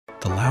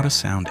The loudest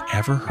sound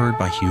ever heard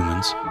by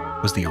humans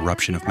was the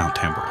eruption of Mount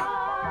Tambora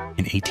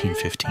in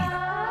 1815.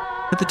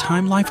 At the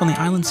time, life on the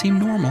island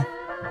seemed normal.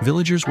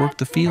 Villagers worked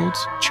the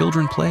fields,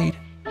 children played.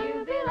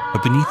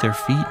 But beneath their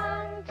feet,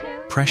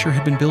 pressure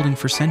had been building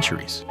for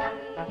centuries.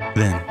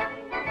 Then,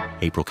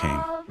 April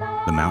came.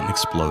 The mountain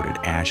exploded,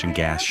 ash and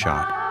gas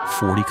shot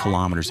 40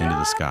 kilometers into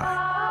the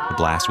sky. The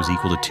blast was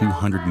equal to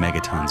 200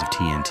 megatons of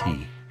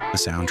TNT. The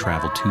sound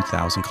traveled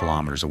 2,000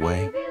 kilometers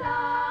away.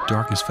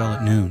 Darkness fell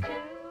at noon.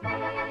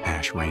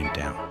 Ash rained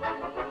down.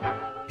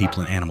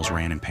 People and animals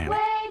ran in panic.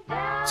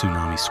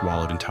 Tsunamis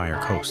swallowed entire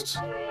coasts.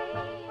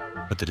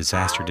 But the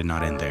disaster did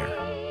not end there.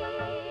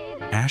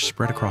 Ash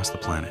spread across the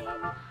planet.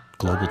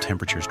 Global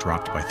temperatures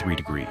dropped by 3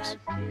 degrees.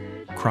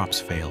 Crops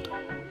failed.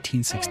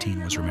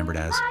 1816 was remembered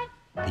as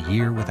the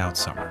year without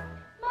summer.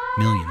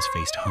 Millions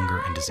faced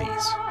hunger and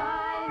disease.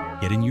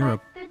 Yet in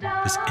Europe,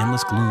 this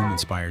endless gloom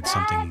inspired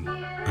something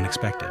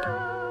unexpected.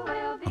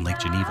 On Lake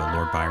Geneva,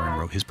 Lord Byron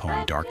wrote his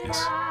poem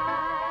Darkness,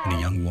 and a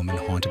young woman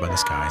haunted by the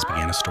skies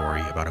began a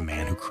story about a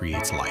man who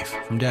creates life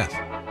from death.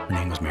 Her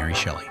name was Mary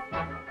Shelley.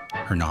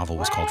 Her novel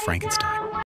was called Frankenstein.